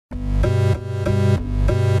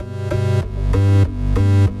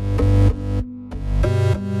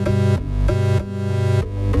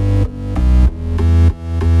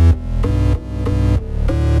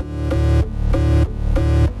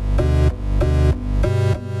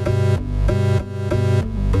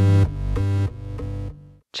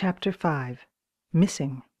Chapter 5.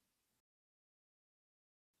 Missing.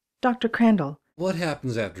 Dr. Crandall. What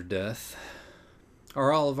happens after death?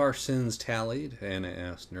 Are all of our sins tallied? Anna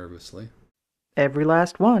asked nervously. Every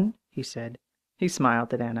last one, he said. He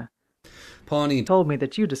smiled at Anna. Pawnee Told me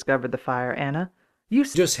that you discovered the fire, Anna. You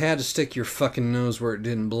just had to stick your fucking nose where it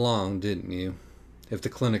didn't belong, didn't you? If the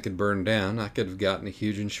clinic had burned down, I could have gotten a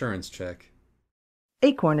huge insurance check.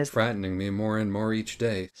 Acorn is frightening me more and more each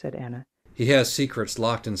day, said Anna. He has secrets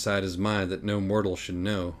locked inside his mind that no mortal should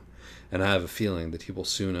know, and I have a feeling that he will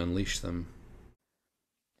soon unleash them.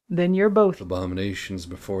 Then you're both abominations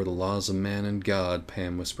before the laws of man and God,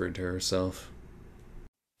 Pam whispered to herself.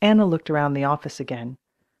 Anna looked around the office again.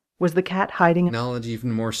 Was the cat hiding? Knowledge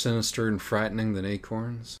even more sinister and frightening than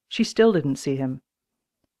acorns? She still didn't see him.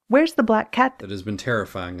 Where's the black cat that has been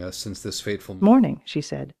terrifying us since this fateful morning? She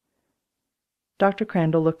said. Dr.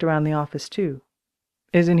 Crandall looked around the office too.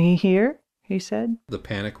 Isn't he here? He said, the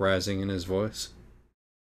panic rising in his voice.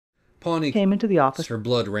 Pawnee came into the office. Her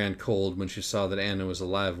blood ran cold when she saw that Anna was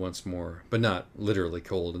alive once more, but not literally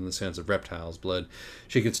cold in the sense of reptiles' blood.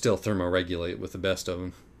 She could still thermoregulate with the best of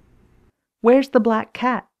them. Where's the black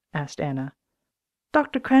cat? Asked Anna.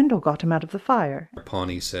 Dr. Crandall got him out of the fire,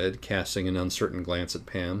 Pawnee said, casting an uncertain glance at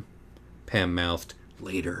Pam. Pam mouthed,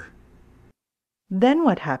 later. Then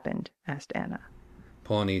what happened? Asked Anna.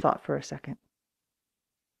 Pawnee thought for a second.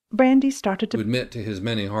 Brandy started to admit to his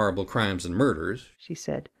many horrible crimes and murders, she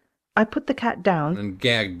said. I put the cat down and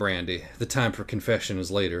gagged Brandy. The time for confession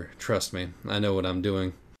is later. Trust me, I know what I'm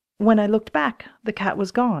doing. When I looked back, the cat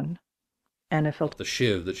was gone. Anna felt the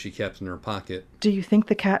shiv that she kept in her pocket. Do you think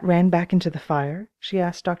the cat ran back into the fire? She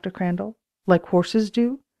asked Dr. Crandall. Like horses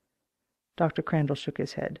do? Dr. Crandall shook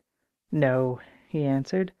his head. No, he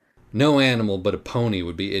answered. No animal but a pony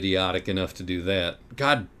would be idiotic enough to do that.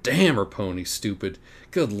 God damn, are ponies stupid.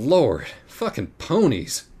 Good Lord, fucking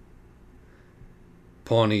ponies.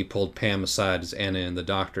 Pawnee pulled Pam aside as Anna and the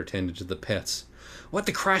doctor tended to the pets. What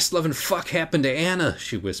the Christ-loving fuck happened to Anna?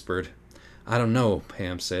 She whispered. I don't know,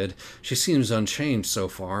 Pam said. She seems unchanged so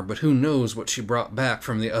far, but who knows what she brought back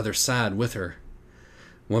from the other side with her.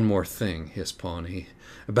 One more thing, hissed Pawnee,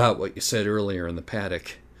 about what you said earlier in the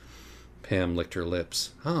paddock. Pam licked her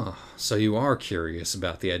lips. Ah, so you are curious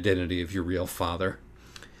about the identity of your real father.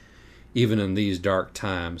 Even in these dark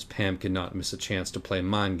times, Pam could not miss a chance to play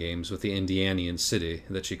mind games with the Indianian city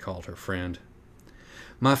that she called her friend.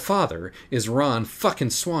 My father is Ron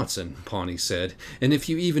fucking Swanson, Pawnee said, and if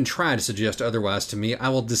you even try to suggest otherwise to me, I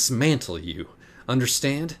will dismantle you.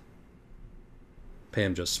 Understand?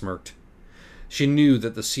 Pam just smirked. She knew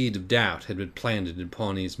that the seed of doubt had been planted in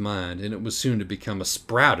Pawnee's mind, and it was soon to become a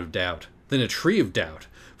sprout of doubt, then a tree of doubt,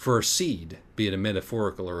 for a seed, be it a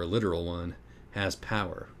metaphorical or a literal one, has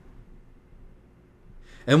power.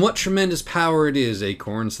 And what tremendous power it is,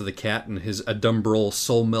 Acorn, said the cat in his adumbral,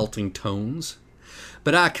 soul-melting tones.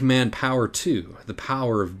 But I command power too, the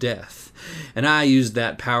power of death, and I used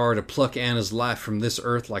that power to pluck Anna's life from this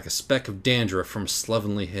earth like a speck of dandruff from a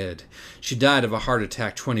slovenly head. She died of a heart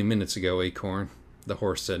attack 20 minutes ago, Acorn. The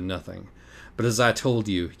horse said nothing. But as I told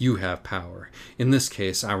you, you have power. In this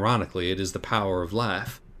case, ironically, it is the power of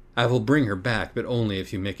life. I will bring her back, but only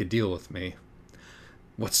if you make a deal with me.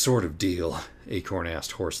 What sort of deal? Acorn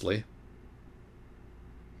asked hoarsely.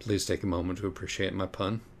 Please take a moment to appreciate my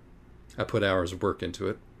pun. I put hours of work into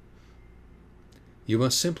it. You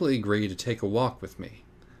must simply agree to take a walk with me.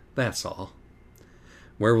 That's all.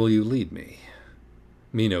 Where will you lead me?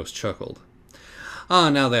 Minos chuckled. Ah,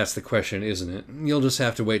 now that's the question, isn't it? You'll just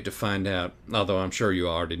have to wait to find out, although I'm sure you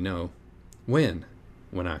already know. When?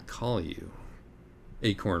 When I call you.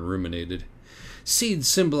 Acorn ruminated. Seeds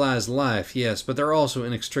symbolize life, yes, but they're also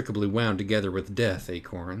inextricably wound together with death,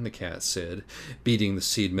 Acorn, the cat said, beating the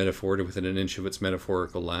seed metaphor to within an inch of its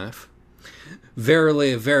metaphorical life.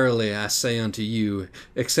 Verily, verily, I say unto you,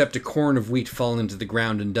 except a corn of wheat fall into the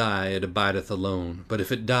ground and die, it abideth alone. But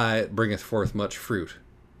if it die, it bringeth forth much fruit.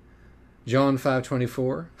 John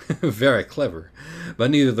 5:24? Very clever.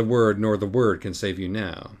 But neither the word nor the word can save you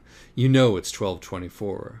now. You know it's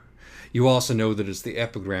 12:24. You also know that it's the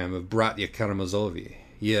epigram of Bratya Karamazovi.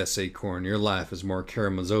 Yes, Acorn, your life is more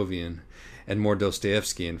Karamazovian, and more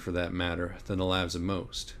Dostoevskian for that matter, than the lives of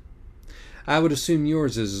most. I would assume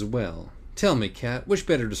yours is as well. Tell me, cat, which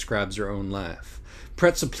better describes your own life?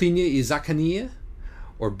 Pretsoplinia i Zakania,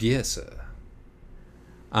 or Biesa?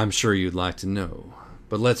 I'm sure you'd like to know,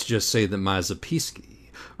 but let's just say that my Zapiski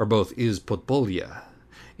are both iz Podpolya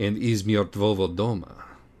and iz Myortvovo Doma.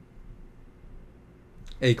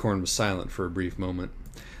 Acorn was silent for a brief moment.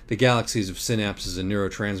 The galaxies of synapses and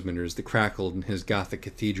neurotransmitters that crackled in his Gothic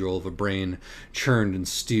cathedral of a brain churned and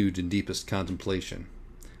stewed in deepest contemplation.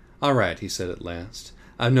 All right, he said at last.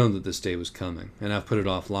 I've known that this day was coming, and I've put it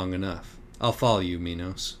off long enough. I'll follow you,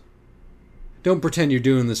 Minos. Don't pretend you're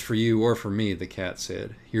doing this for you or for me, the cat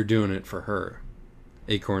said. You're doing it for her.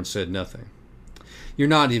 Acorn said nothing. You're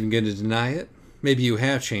not even going to deny it? Maybe you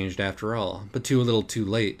have changed after all, but too little too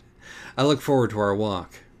late. I look forward to our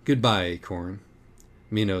walk. Goodbye, Acorn.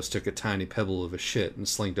 Minos took a tiny pebble of a shit and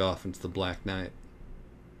slinked off into the black night.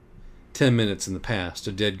 10 minutes in the past,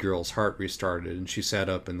 a dead girl's heart restarted, and she sat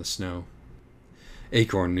up in the snow.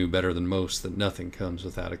 Acorn knew better than most that nothing comes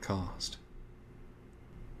without a cost.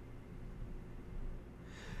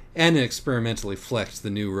 Anna experimentally flexed the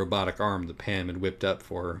new robotic arm that Pam had whipped up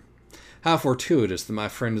for her. How fortuitous that my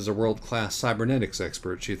friend is a world-class cybernetics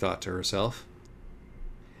expert, she thought to herself.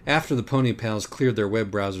 After the pony pals cleared their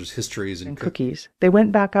web browser's histories and cookies, they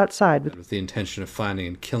went back outside with the intention of finding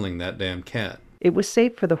and killing that damn cat. It was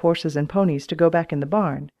safe for the horses and ponies to go back in the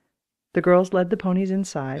barn. The girls led the ponies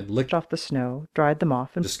inside, licked off the snow, dried them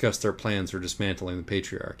off, and discussed their plans for dismantling the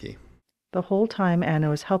patriarchy. The whole time Anna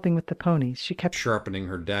was helping with the ponies, she kept sharpening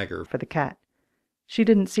her dagger for the cat. She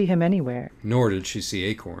didn't see him anywhere. Nor did she see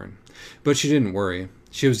Acorn. But she didn't worry.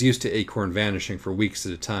 She was used to Acorn vanishing for weeks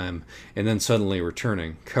at a time, and then suddenly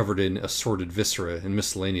returning, covered in assorted viscera and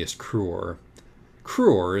miscellaneous cruor.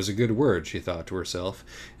 Cruor is a good word, she thought to herself,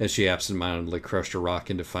 as she absent-mindedly crushed a rock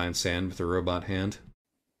into fine sand with her robot hand.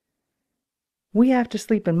 We have to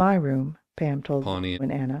sleep in my room, Pam told Pawnee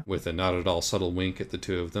and Anna, with a not-at-all subtle wink at the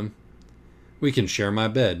two of them. We can share my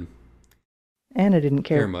bed. Anna didn't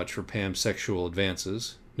care much for Pam's sexual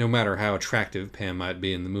advances, no matter how attractive Pam might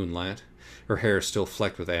be in the moonlight. Her hair still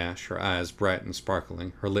flecked with ash, her eyes bright and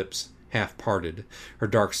sparkling, her lips half-parted, her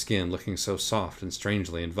dark skin looking so soft and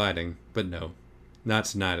strangely inviting. But no, not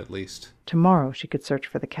tonight at least. Tomorrow she could search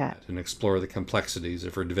for the cat and explore the complexities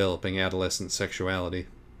of her developing adolescent sexuality.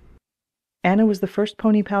 Anna was the first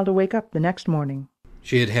pony pal to wake up the next morning.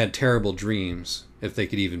 She had had terrible dreams, if they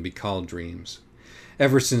could even be called dreams.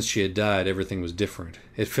 Ever since she had died, everything was different.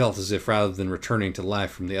 It felt as if rather than returning to life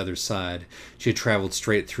from the other side, she had traveled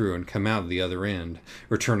straight through and come out of the other end,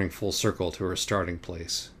 returning full circle to her starting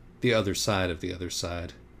place. The other side of the other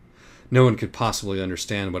side. No one could possibly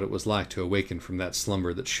understand what it was like to awaken from that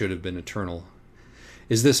slumber that should have been eternal.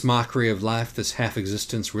 Is this mockery of life, this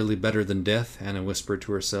half-existence, really better than death? Anna whispered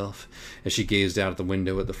to herself, as she gazed out of the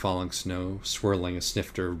window at the falling snow, swirling a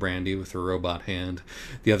snifter of brandy with her robot hand,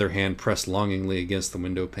 the other hand pressed longingly against the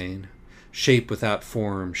window pane. Shape without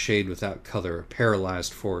form, shade without color,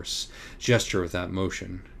 paralyzed force, gesture without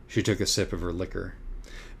motion. She took a sip of her liquor.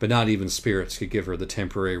 But not even spirits could give her the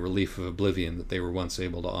temporary relief of oblivion that they were once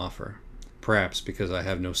able to offer. Perhaps because I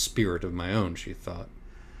have no spirit of my own, she thought.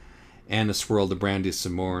 Anna swirled the brandy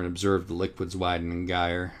some more and observed the liquid's widening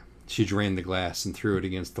gyre. She drained the glass and threw it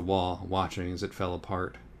against the wall, watching as it fell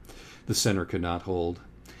apart. The center could not hold.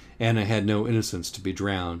 Anna had no innocence to be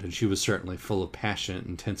drowned, and she was certainly full of passionate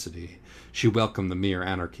intensity. She welcomed the mere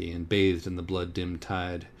anarchy and bathed in the blood-dimmed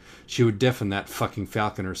tide. She would deafen that fucking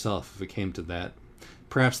falcon herself if it came to that.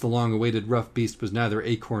 Perhaps the long-awaited rough beast was neither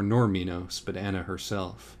Acorn nor Minos, but Anna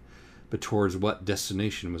herself. But towards what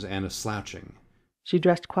destination was Anna slouching? She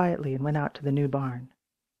dressed quietly and went out to the new barn.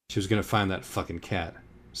 She was going to find that fucking cat.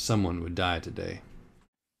 Someone would die today.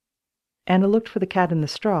 Anna looked for the cat in the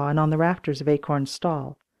straw and on the rafters of Acorn's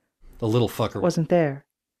stall. The little fucker wasn't there.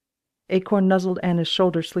 Acorn nuzzled Anna's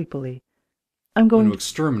shoulder sleepily. I'm going to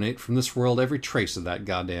exterminate from this world every trace of that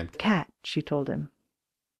goddamn cat, she told him.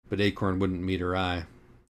 But Acorn wouldn't meet her eye.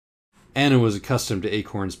 Anna was accustomed to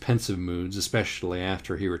Acorn's pensive moods, especially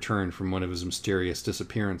after he returned from one of his mysterious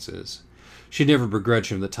disappearances. She never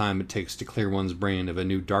begrudged him the time it takes to clear one's brain of a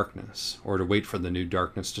new darkness, or to wait for the new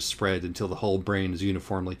darkness to spread until the whole brain is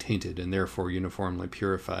uniformly tainted and therefore uniformly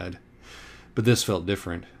purified. But this felt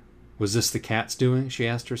different. Was this the cat's doing, she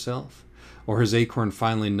asked herself? Or has Acorn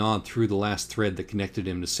finally gnawed through the last thread that connected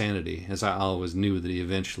him to sanity, as I always knew that he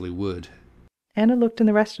eventually would? Anna looked in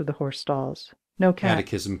the rest of the horse stalls. No cat.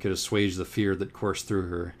 Catechism could assuage the fear that coursed through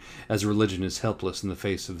her, as religion is helpless in the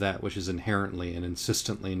face of that which is inherently and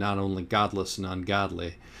insistently not only godless and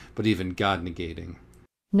ungodly, but even God-negating.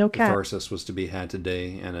 No cat. Catharsis was to be had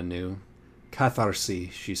today, Anna knew.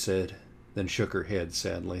 Catharsis, she said, then shook her head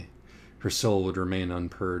sadly. Her soul would remain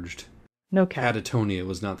unpurged. No cat. Catatonia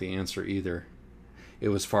was not the answer either. It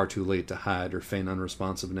was far too late to hide or feign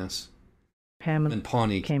unresponsiveness. Pam and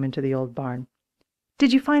Pawnee came into the old barn.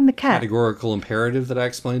 Did you find the cat? Categorical imperative that I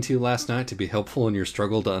explained to you last night to be helpful in your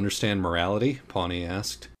struggle to understand morality? Pawnee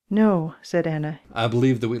asked. No, said Anna. I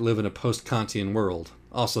believe that we live in a post-Kantian world.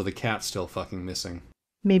 Also, the cat's still fucking missing.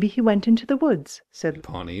 Maybe he went into the woods, said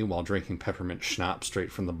Pawnee, while drinking peppermint schnapps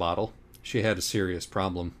straight from the bottle. She had a serious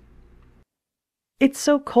problem. It's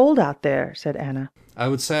so cold out there, said Anna. I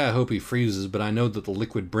would say I hope he freezes, but I know that the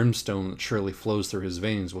liquid brimstone that surely flows through his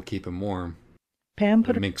veins will keep him warm. Pam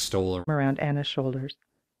put The mink stole her around Anna's shoulders.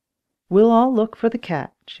 We'll all look for the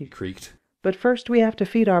cat, she creaked. But first we have to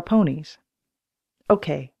feed our ponies.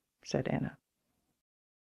 Okay, said Anna.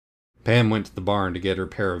 Pam went to the barn to get her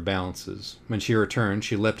pair of balances. When she returned,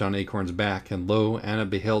 she leapt on Acorn's back, and lo, Anna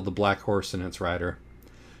beheld the black horse and its rider.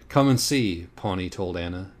 Come and see, Pawnee told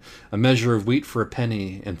Anna. A measure of wheat for a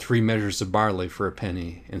penny, and 3 measures of barley for a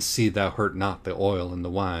penny, and see thou hurt not the oil and the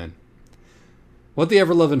wine. What the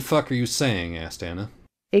ever-loving fuck are you saying? Asked Anna.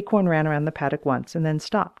 Acorn ran around the paddock once and then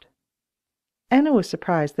stopped. Anna was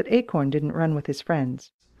surprised that Acorn didn't run with his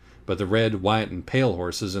friends. But the red, white, and pale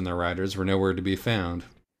horses and their riders were nowhere to be found.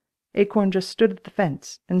 Acorn just stood at the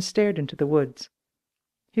fence and stared into the woods.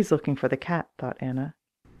 He's looking for the cat, thought Anna.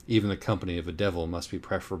 Even the company of a devil must be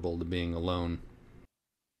preferable to being alone.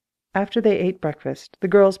 After they ate breakfast, the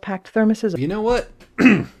girls packed thermoses. You know what?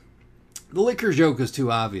 The liquor joke is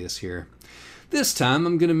too obvious here. This time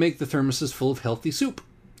I'm going to make the thermoses full of healthy soup.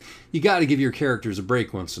 You got to give your characters a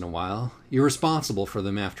break once in a while. You're responsible for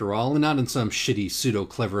them after all, and not in some shitty,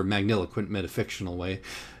 pseudo-clever, magniloquent metafictional way.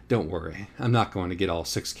 Don't worry, I'm not going to get all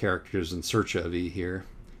 6 characters in search of you here.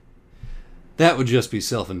 That would just be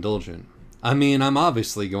self-indulgent. I mean, I'm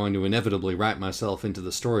obviously going to inevitably write myself into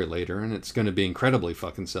the story later, and it's going to be incredibly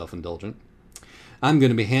fucking self-indulgent. I'm going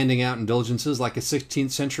to be handing out indulgences like a 16th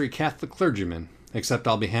century Catholic clergyman, except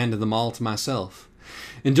I'll be handing them all to myself.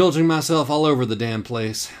 Indulging myself all over the damn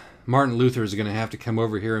place. Martin Luther's going to have to come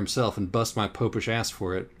over here himself and bust my popish ass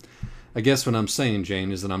for it. I guess what I'm saying,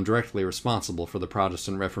 Jane, is that I'm directly responsible for the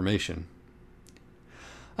Protestant Reformation.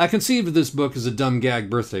 I conceived of this book as a dumb gag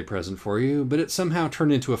birthday present for you, but it somehow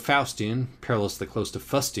turned into a Faustian, perilously close to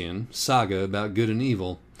Fustian, saga about good and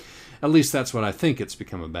evil. At least that's what I think it's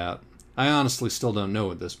become about. I honestly still don't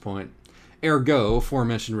know at this point. Ergo,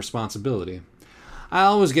 aforementioned responsibility. I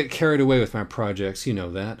always get carried away with my projects, you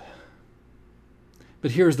know that.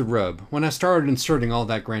 But here's the rub. When I started inserting all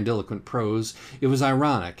that grandiloquent prose, it was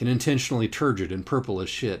ironic and intentionally turgid and purple as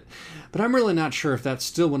shit. But I'm really not sure if that's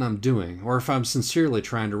still what I'm doing, or if I'm sincerely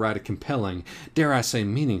trying to write a compelling, dare I say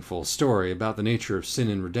meaningful, story about the nature of sin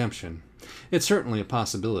and redemption. It's certainly a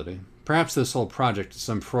possibility. Perhaps this whole project is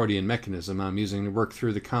some Freudian mechanism I'm using to work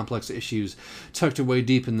through the complex issues tucked away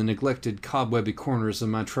deep in the neglected, cobwebby corners of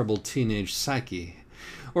my troubled teenage psyche.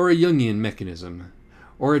 Or a Jungian mechanism.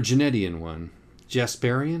 Or a Genetian one.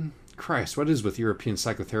 Jasperian? Christ, what is with European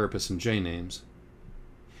psychotherapists and J-names?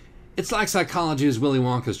 It's like psychology is Willy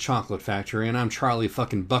Wonka's chocolate factory, and I'm Charlie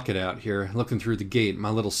fucking Bucket out here, looking through the gate, my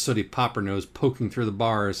little sooty popper nose poking through the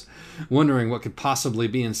bars, wondering what could possibly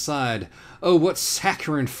be inside. Oh, what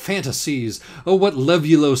saccharine fantasies! Oh, what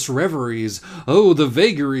levulose reveries! Oh, the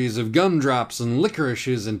vagaries of gumdrops and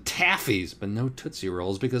licorices and taffies! But no Tootsie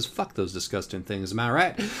Rolls, because fuck those disgusting things, am I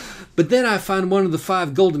right? But then I find one of the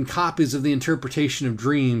 5 golden copies of the Interpretation of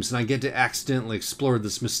Dreams, and I get to accidentally explore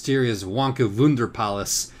this mysterious Wonka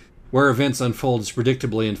Wunderpalace, where events unfold as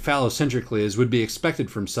predictably and phallocentrically as would be expected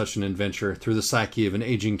from such an adventure through the psyche of an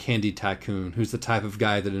aging candy tycoon who's the type of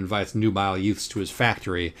guy that invites nubile youths to his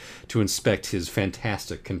factory to inspect his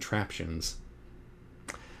fantastic contraptions.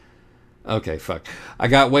 Okay, fuck. I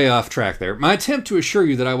got way off track there. My attempt to assure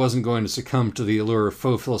you that I wasn't going to succumb to the allure of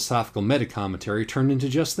faux philosophical meta-commentary turned into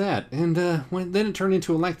just that, and then it turned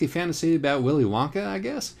into a lengthy fantasy about Willy Wonka, I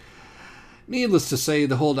guess? Needless to say,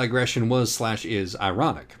 the whole digression was/is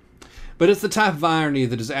ironic. But it's the type of irony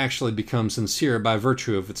that has actually become sincere by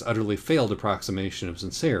virtue of its utterly failed approximation of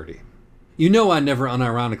sincerity. You know I never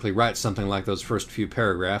unironically write something like those first few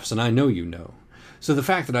paragraphs, and I know you know. So the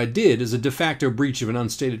fact that I did is a de facto breach of an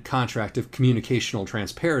unstated contract of communicational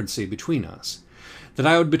transparency between us. That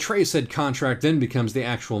I would betray said contract then becomes the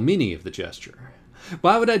actual meaning of the gesture.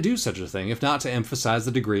 Why would I do such a thing if not to emphasize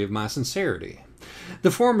the degree of my sincerity?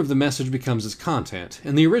 The form of the message becomes its content,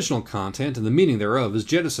 and the original content and the meaning thereof is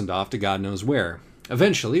jettisoned off to God knows where.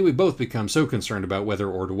 Eventually, we both become so concerned about whether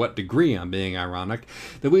or to what degree I'm being ironic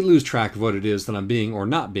that we lose track of what it is that I'm being or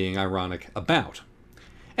not being ironic about.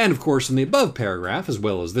 And of course, in the above paragraph, as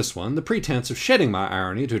well as this one, the pretense of shedding my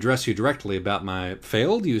irony to address you directly about my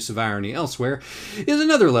failed use of irony elsewhere is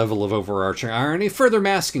another level of overarching irony, further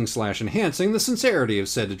masking/enhancing the sincerity of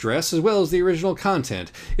said address as well as the original content,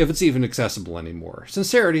 if it's even accessible anymore.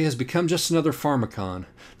 Sincerity has become just another pharmacon,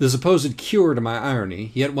 the supposed cure to my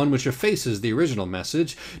irony, yet one which effaces the original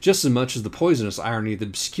message just as much as the poisonous irony that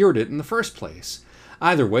obscured it in the first place.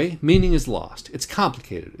 Either way, meaning is lost. It's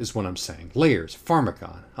complicated, is what I'm saying. Layers,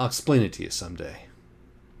 pharmacon. I'll explain it to you someday.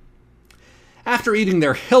 After eating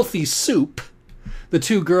their healthy soup, The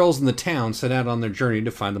two girls in the town set out on their journey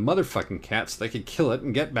to find the motherfucking cat so they could kill it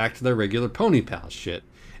and get back to their regular pony pal shit.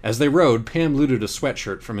 As they rode, Pam looted a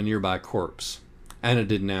sweatshirt from a nearby corpse. Anna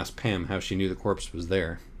didn't ask Pam how she knew the corpse was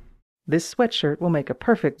there. "This sweatshirt will make a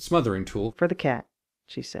perfect smothering tool for the cat,"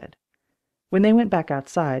 she said. When they went back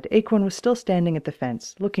outside, Acorn was still standing at the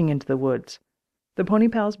fence, looking into the woods. The pony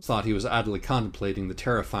pals thought he was idly contemplating the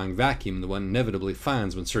terrifying vacuum that one inevitably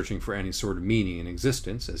finds when searching for any sort of meaning in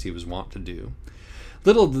existence, as he was wont to do.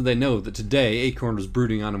 Little did they know that today Acorn was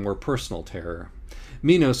brooding on a more personal terror.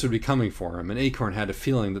 Minos would be coming for him, and Acorn had a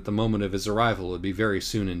feeling that the moment of his arrival would be very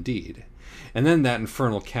soon indeed. And then that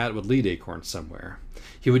infernal cat would lead Acorn somewhere.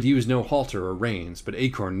 He would use no halter or reins, but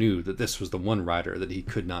Acorn knew that this was the one rider that he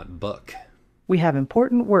could not buck. "We have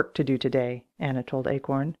important work to do today," Anna told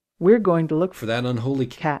Acorn. "We're going to look for that unholy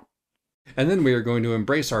cat. And then we are going to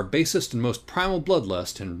embrace our basest and most primal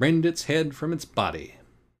bloodlust and rend its head from its body."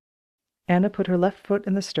 Anna put her left foot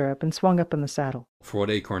in the stirrup and swung up in the saddle. For what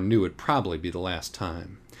Acorn knew would probably be the last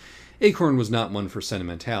time. Acorn was not one for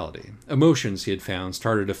sentimentality. Emotions, he had found,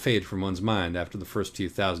 started to fade from one's mind after the first few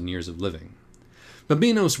thousand years of living. But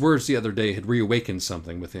Minos' words the other day had reawakened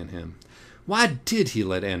something within him. Why did he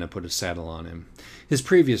let Anna put a saddle on him? His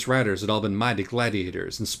previous riders had all been mighty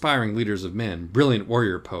gladiators, inspiring leaders of men, brilliant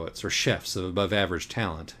warrior poets, or chefs of above-average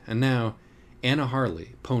talent. And now, Anna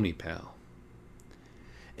Harley, pony pal.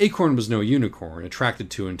 Acorn was no unicorn, attracted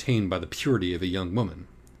to and tamed by the purity of a young woman.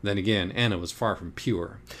 Then again, Anna was far from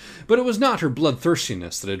pure. But it was not her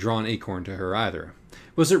bloodthirstiness that had drawn Acorn to her either.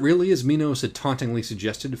 Was it really, as Minos had tauntingly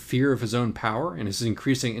suggested, fear of his own power and his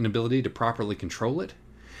increasing inability to properly control it?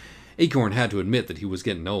 Acorn had to admit that he was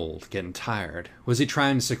getting old, getting tired. Was he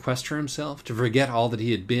trying to sequester himself, to forget all that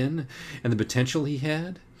he had been, and the potential he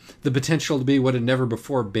had? The potential to be what had never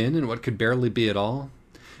before been, and what could barely be at all?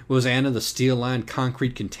 Was Anna the steel-lined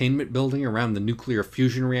concrete containment building around the nuclear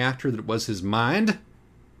fusion reactor that was his mind?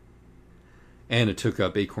 Anna took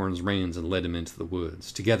up Acorn's reins and led him into the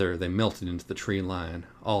woods. Together they melted into the tree line.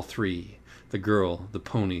 All three, the girl, the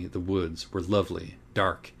pony, the woods, were lovely,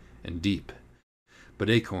 dark, and deep. But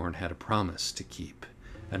Acorn had a promise to keep,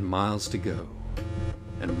 and miles to go,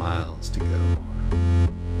 and miles to go.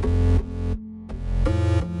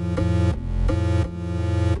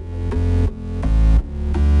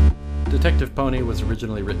 Detective Pony was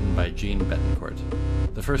originally written by Gene Betancourt.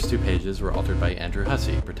 The first two pages were altered by Andrew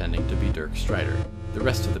Hussey, pretending to be Dirk Strider. The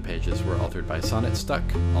rest of the pages were altered by Sonnet Stuck,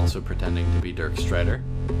 also pretending to be Dirk Strider.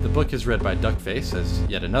 The book is read by Duckface as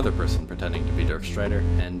yet another person pretending to be Dirk Strider,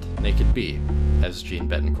 and Naked Bee as Gene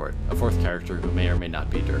Betancourt, a fourth character who may or may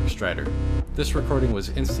not be Dirk Strider. This recording was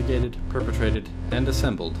instigated, perpetrated, and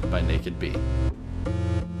assembled by Naked Bee.